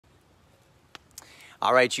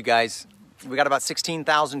All right, you guys, we got about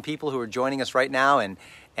 16,000 people who are joining us right now, and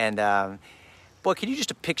boy, can you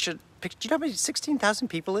just picture? Do you know how many 16,000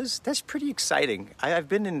 people is? That's pretty exciting. I've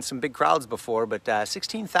been in some big crowds before, but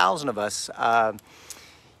 16,000 of us.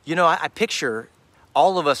 You know, I picture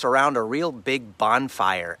all of us around a real big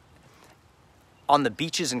bonfire on the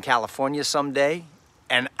beaches in California someday,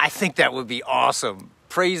 and I think that would be awesome.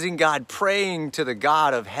 Praising God, praying to the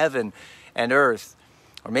God of heaven and earth,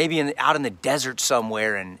 or maybe out in the desert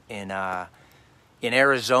somewhere in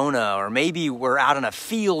Arizona, or maybe we're out in a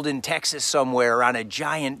field in Texas somewhere around a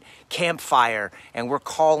giant campfire, and we're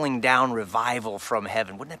calling down revival from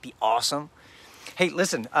heaven. Wouldn't that be awesome? Hey,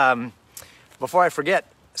 listen, before I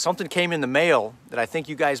forget, something came in the mail that I think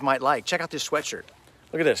you guys might like. Check out this sweatshirt.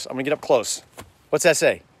 Look at this. I'm gonna get up close. What's that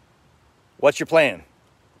say? What's your plan?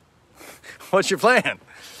 What's your plan?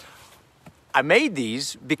 I made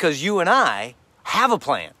these because you and I have a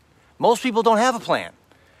plan. Most people don't have a plan,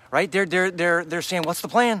 right? They're saying, what's the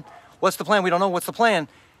plan? What's the plan? We don't know what's the plan.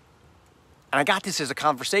 And I got this as a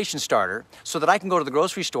conversation starter so that I can go to the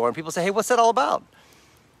grocery store and people say, hey, what's that all about?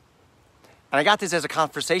 And I got this as a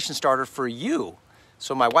conversation starter for you.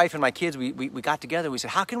 So my wife and my kids, we got together. We said,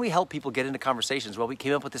 how can we help people get into conversations? Well, we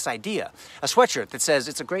came up with this idea, a sweatshirt that says,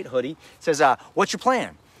 it's a great hoodie. It says, what's your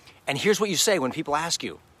plan? And here's what you say when people ask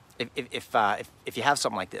you, if you have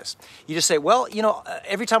something like this. You just say, well, you know,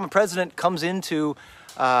 every time a president comes into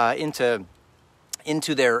their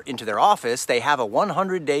office, they have a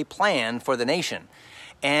 100-day plan for the nation.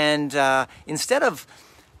 And instead of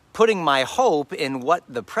putting my hope in what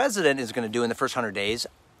the president is going to do in the first 100 days,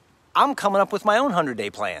 I'm coming up with my own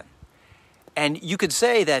 100-day plan. And you could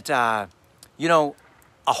say that, you know,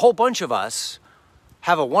 a whole bunch of us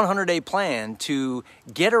have a 100-day plan to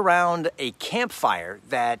get around a campfire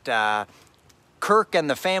that Kirk and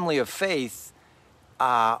the family of faith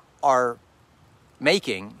are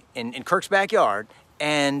making in Kirk's backyard.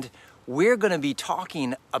 And we're going to be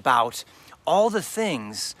talking about all the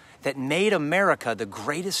things that made America the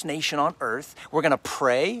greatest nation on earth. We're going to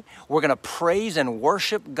pray. We're going to praise and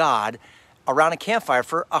worship God around a campfire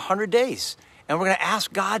for 100 days. And we're going to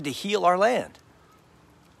ask God to heal our land.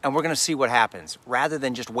 And we're going to see what happens, rather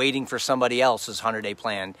than just waiting for somebody else's 100-day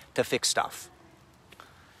plan to fix stuff.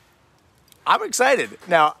 I'm excited.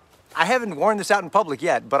 Now, I haven't worn this out in public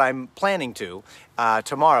yet, but I'm planning to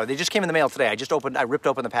tomorrow. They just came in the mail today. I ripped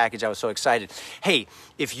open the package. I was so excited. Hey,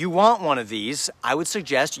 if you want one of these, I would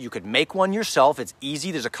suggest you could make one yourself. It's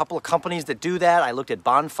easy. There's a couple of companies that do that. I looked at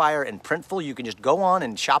Bonfire and Printful. You can just go on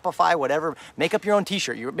and Shopify, whatever, make up your own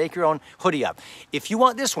t-shirt. You make your own hoodie up. If you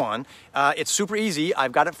want this one, it's super easy.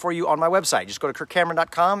 I've got it for you on my website. Just go to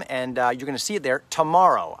kirkcameron.com and you're going to see it there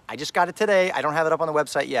tomorrow. I just got it today. I don't have it up on the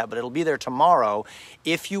website yet, but it'll be there tomorrow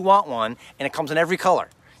if you want one, and it comes in every color.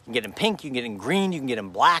 You can get it in pink, you can get it in green, you can get it in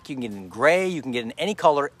black, you can get it in gray, you can get it in any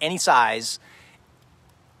color, any size.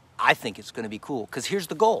 I think it's going to be cool, because here's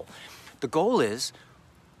the goal. The goal is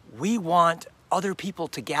we want other people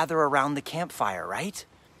to gather around the campfire, right?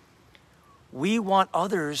 We want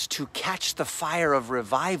others to catch the fire of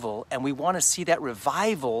revival, and we want to see that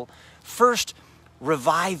revival first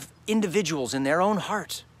revive individuals in their own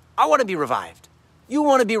heart. I want to be revived. You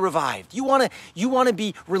want to be revived. You want to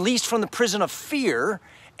be released from the prison of fear,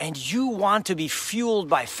 and you want to be fueled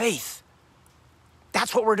by faith.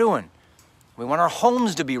 That's what we're doing. We want our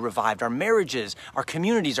homes to be revived, our marriages, our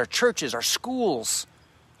communities, our churches, our schools,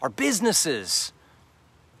 our businesses,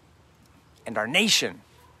 and our nation.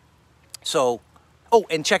 So, oh,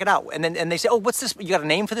 and check it out. And they say, oh, what's this? You got a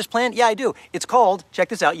name for this plan? Yeah, I do. It's called, check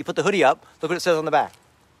this out. You put the hoodie up. Look what it says on the back.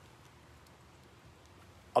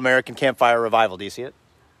 American Campfire Revival. Do you see it?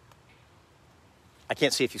 I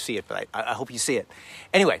can't see if you see it, but I hope you see it.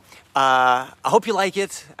 Anyway, I hope you like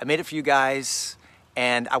it. I made it for you guys.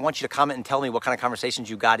 And I want you to comment and tell me what kind of conversations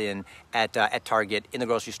you got in at Target, in the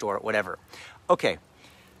grocery store, whatever. Okay,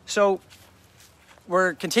 so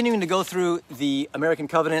we're continuing to go through the American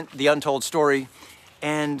Covenant, the untold story.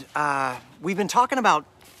 And we've been talking about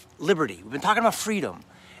liberty. We've been talking about freedom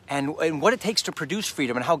and what it takes to produce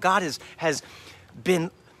freedom, and how God has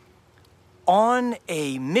been on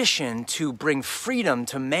a mission to bring freedom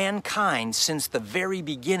to mankind since the very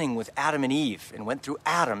beginning with Adam and Eve, and went through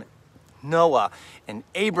Adam, Noah, and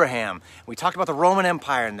Abraham. We talked about the Roman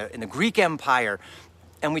Empire and the Greek Empire,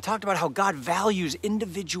 and we talked about how God values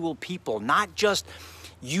individual people, not just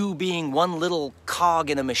you being one little cog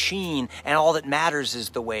in a machine, and all that matters is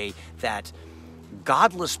the way that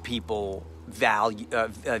godless people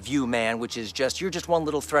view man, which is you're just one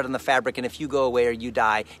little thread on the fabric, and if you go away or you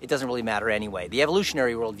die, it doesn't really matter anyway. The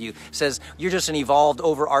evolutionary worldview says you're just an evolved,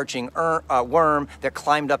 overarching worm that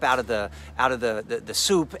climbed up out of the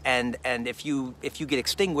soup, and if you get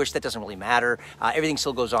extinguished, that doesn't really matter. Everything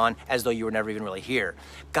still goes on as though you were never even really here.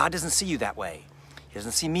 God doesn't see you that way. He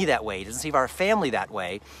doesn't see me that way. He doesn't see our family that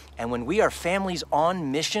way. And when we are families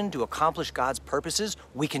on mission to accomplish God's purposes,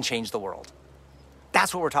 we can change the world.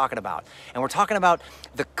 That's what we're talking about. And we're talking about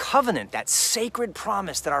the covenant, that sacred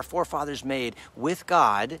promise that our forefathers made with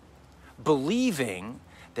God, believing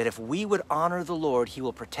that if we would honor the Lord, he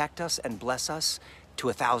will protect us and bless us to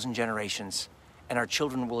 1,000 generations, and our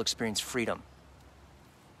children will experience freedom.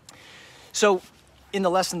 So, in the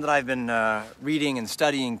lesson that I've been reading and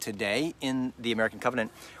studying today in the American Covenant,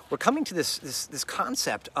 we're coming to this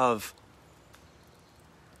concept of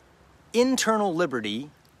internal liberty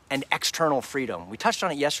and external freedom. We touched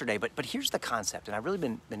on it yesterday, but here's the concept, and I've really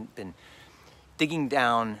been digging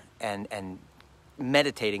down and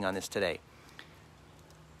meditating on this today.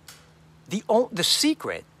 The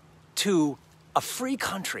secret to a free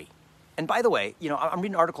country. And by the way, I'm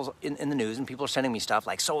reading articles in the news, and people are sending me stuff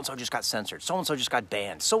like so-and-so just got censored, so-and-so just got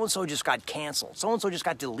banned, so-and-so just got canceled, so-and-so just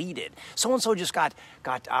got deleted, so-and-so just got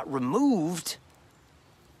removed,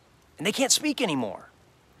 and they can't speak anymore.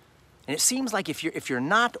 And it seems like if you're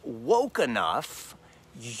not woke enough,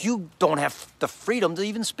 you don't have the freedom to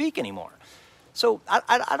even speak anymore. So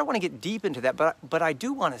I don't want to get deep into that, but I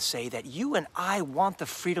do want to say that you and I want the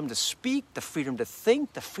freedom to speak, the freedom to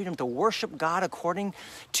think, the freedom to worship God according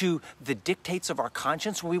to the dictates of our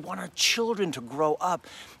conscience. We want our children to grow up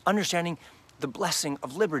understanding the blessing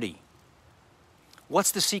of liberty.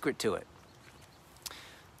 What's the secret to it?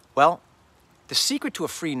 Well, the secret to a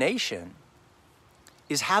free nation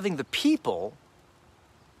is having the people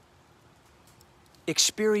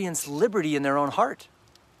experience liberty in their own heart.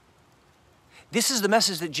 This is the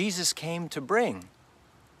message that Jesus came to bring.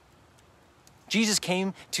 Jesus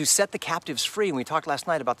came to set the captives free. And we talked last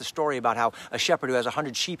night about the story about how a shepherd who has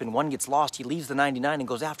 100 sheep and one gets lost, he leaves the 99 and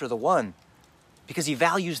goes after the one because he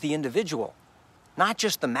values the individual. Not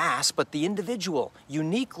just the mass, but the individual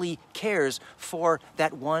uniquely cares for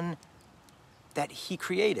that one that he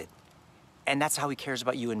created. And that's how he cares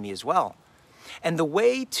about you and me as well. And the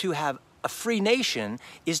way to have a free nation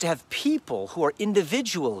is to have people who are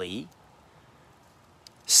individually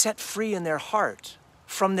set free in their heart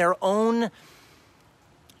from their own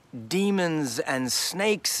demons and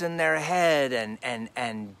snakes in their head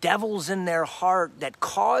and devils in their heart that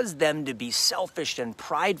cause them to be selfish and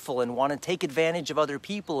prideful and want to take advantage of other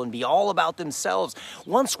people and be all about themselves.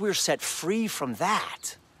 Once we're set free from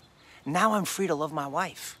that, now I'm free to love my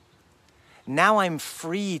wife. Now I'm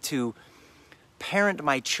free to parent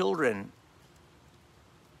my children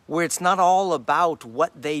where it's not all about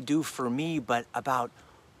what they do for me, but about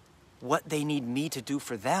what they need me to do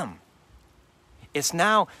for them. It's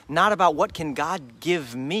now not about what can God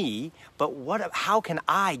give me, but how can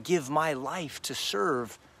I give my life to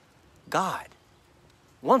serve God?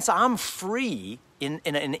 Once I'm free in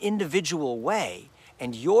an individual way,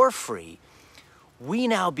 and you're free, we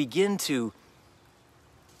now begin to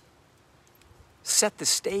set the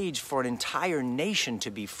stage for an entire nation to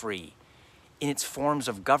be free in its forms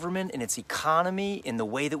of government, in its economy, in the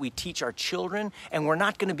way that we teach our children. And we're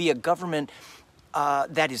not going to be a government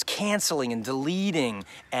that is canceling and deleting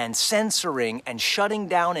and censoring and shutting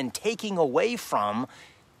down and taking away from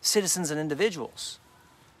citizens and individuals,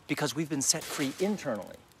 because we've been set free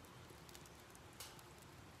internally.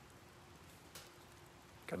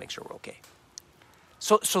 Got to make sure we're okay.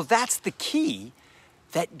 So that's the key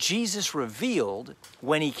that Jesus revealed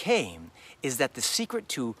when he came, is that the secret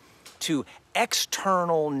to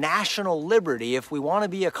external national liberty, if we want to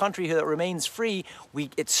be a country that remains free,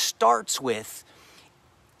 it starts with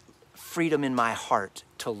freedom in my heart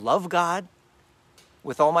to love God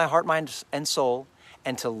with all my heart, mind, and soul,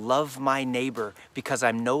 and to love my neighbor, because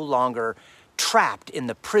I'm no longer trapped in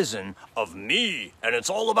the prison of me, and it's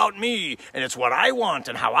all about me, and it's what I want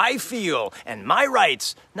and how I feel and my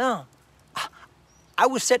rights. No, I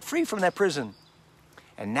was set free from that prison.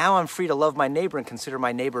 And now I'm free to love my neighbor and consider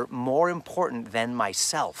my neighbor more important than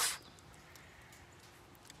myself.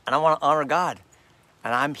 And I want to honor God.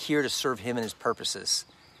 And I'm here to serve him and his purposes.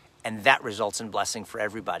 And that results in blessing for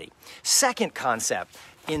everybody. Second concept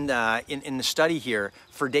in the study here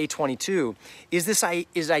for day 22 is this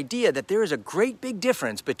idea that there is a great big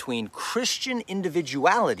difference between Christian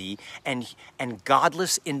individuality and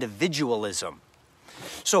godless individualism.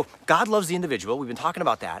 So God loves the individual. We've been talking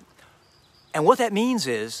about that. And what that means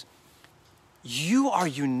is You are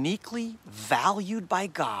uniquely valued by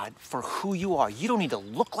God for who you are. You don't need to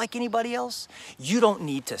look like anybody else. You don't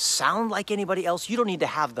need to sound like anybody else. You don't need to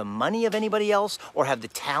have the money of anybody else or have the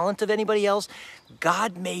talent of anybody else.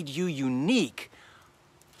 God made you unique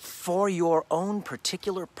for your own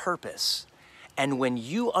particular purpose. And when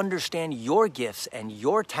you understand your gifts and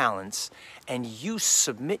your talents and you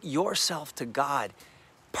submit yourself to God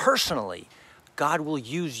personally, God will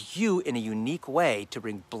use you in a unique way to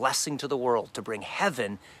bring blessing to the world, to bring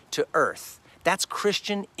heaven to earth. That's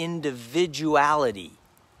Christian individuality.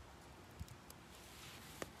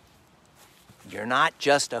 You're not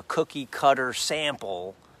just a cookie cutter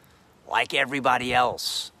sample like everybody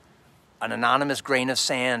else, an anonymous grain of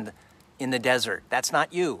sand in the desert. That's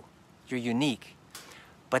not you. You're unique.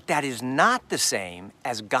 But that is not the same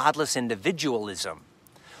as godless individualism,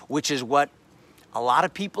 which is what a lot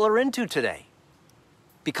of people are into today.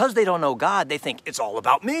 Because they don't know God, they think it's all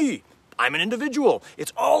about me. I'm an individual.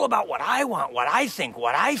 It's all about what I want, what I think,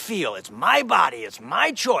 what I feel. It's my body. It's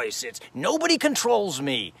my choice. Nobody controls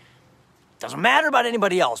me. Doesn't matter about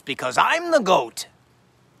anybody else because I'm the GOAT.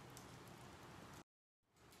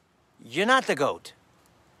 You're not the GOAT.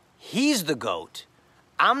 He's the GOAT.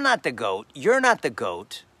 I'm not the GOAT. You're not the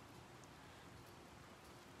GOAT.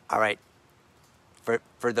 All right.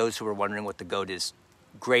 For those who are wondering what the GOAT is,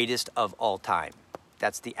 greatest of all time.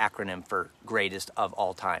 That's the acronym for greatest of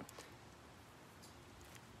all time.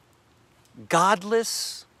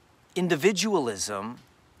 Godless individualism,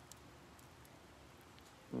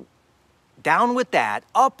 down with that,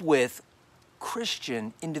 up with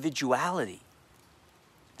Christian individuality.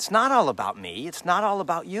 It's not all about me. It's not all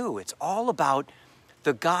about you. It's all about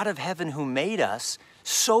the God of heaven who made us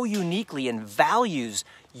so uniquely and values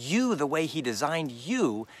you the way he designed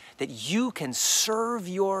you that you can serve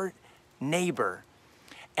your neighbor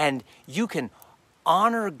and you can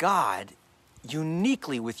honor God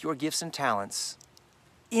uniquely with your gifts and talents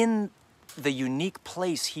in the unique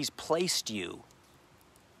place he's placed you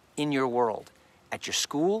in your world, at your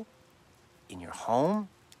school, in your home,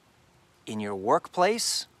 in your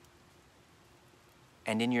workplace,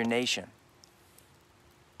 and in your nation.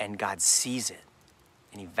 And God sees it,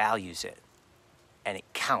 and he values it, and it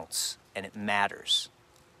counts, and it matters.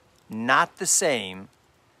 Not the same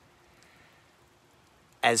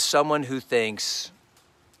as someone who thinks,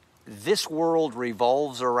 this world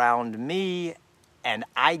revolves around me, and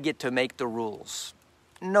I get to make the rules.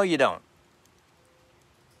 No, you don't.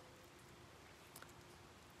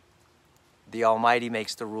 The Almighty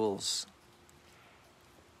makes the rules.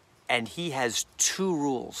 And he has two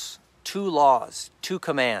rules, two laws, two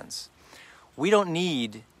commands. We don't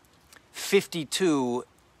need 52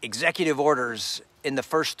 executive orders in the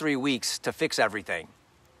first 3 weeks to fix everything.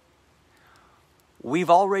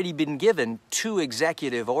 We've already been given 2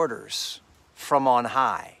 executive orders from on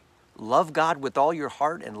high. Love God with all your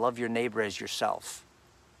heart and love your neighbor as yourself.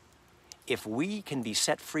 If we can be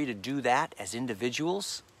set free to do that as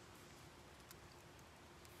individuals,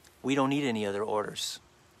 we don't need any other orders.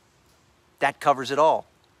 That covers it all.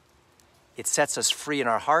 It sets us free in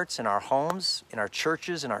our hearts, in our homes, in our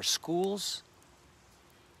churches, in our schools,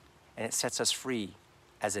 and it sets us free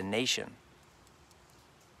as a nation.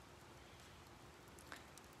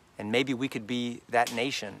 And maybe we could be that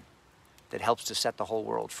nation that helps to set the whole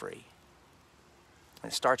world free.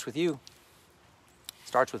 And it starts with you. It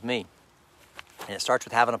starts with me. And it starts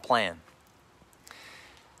with having a plan.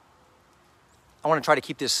 I want to try to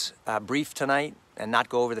keep this brief tonight and not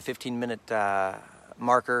go over the 15-minute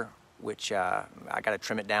marker, which I got to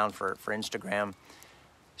trim it down for Instagram.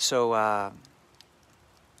 So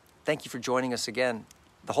thank you for joining us again.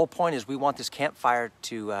 The whole point is we want this campfire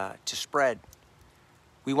to spread.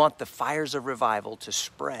 We want the fires of revival to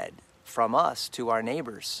spread from us to our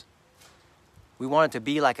neighbors. We want it to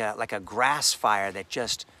be like a grass fire that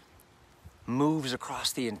just moves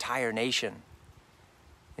across the entire nation.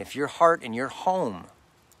 If your heart and your home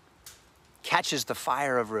catches the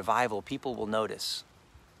fire of revival, people will notice.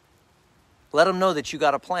 Let them know that you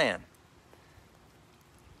got a plan.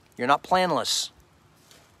 You're not planless.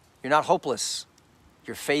 You're not hopeless.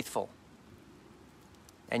 You're faithful.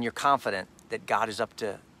 And you're confident that God is up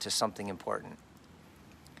to something important.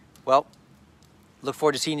 Well, look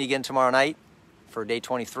forward to seeing you again tomorrow night for day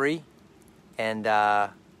 23. And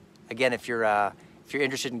again, if you're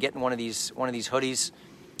interested in getting one of these hoodies,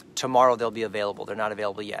 tomorrow they'll be available. They're not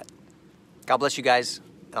available yet. God bless you guys,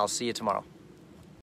 and I'll see you tomorrow.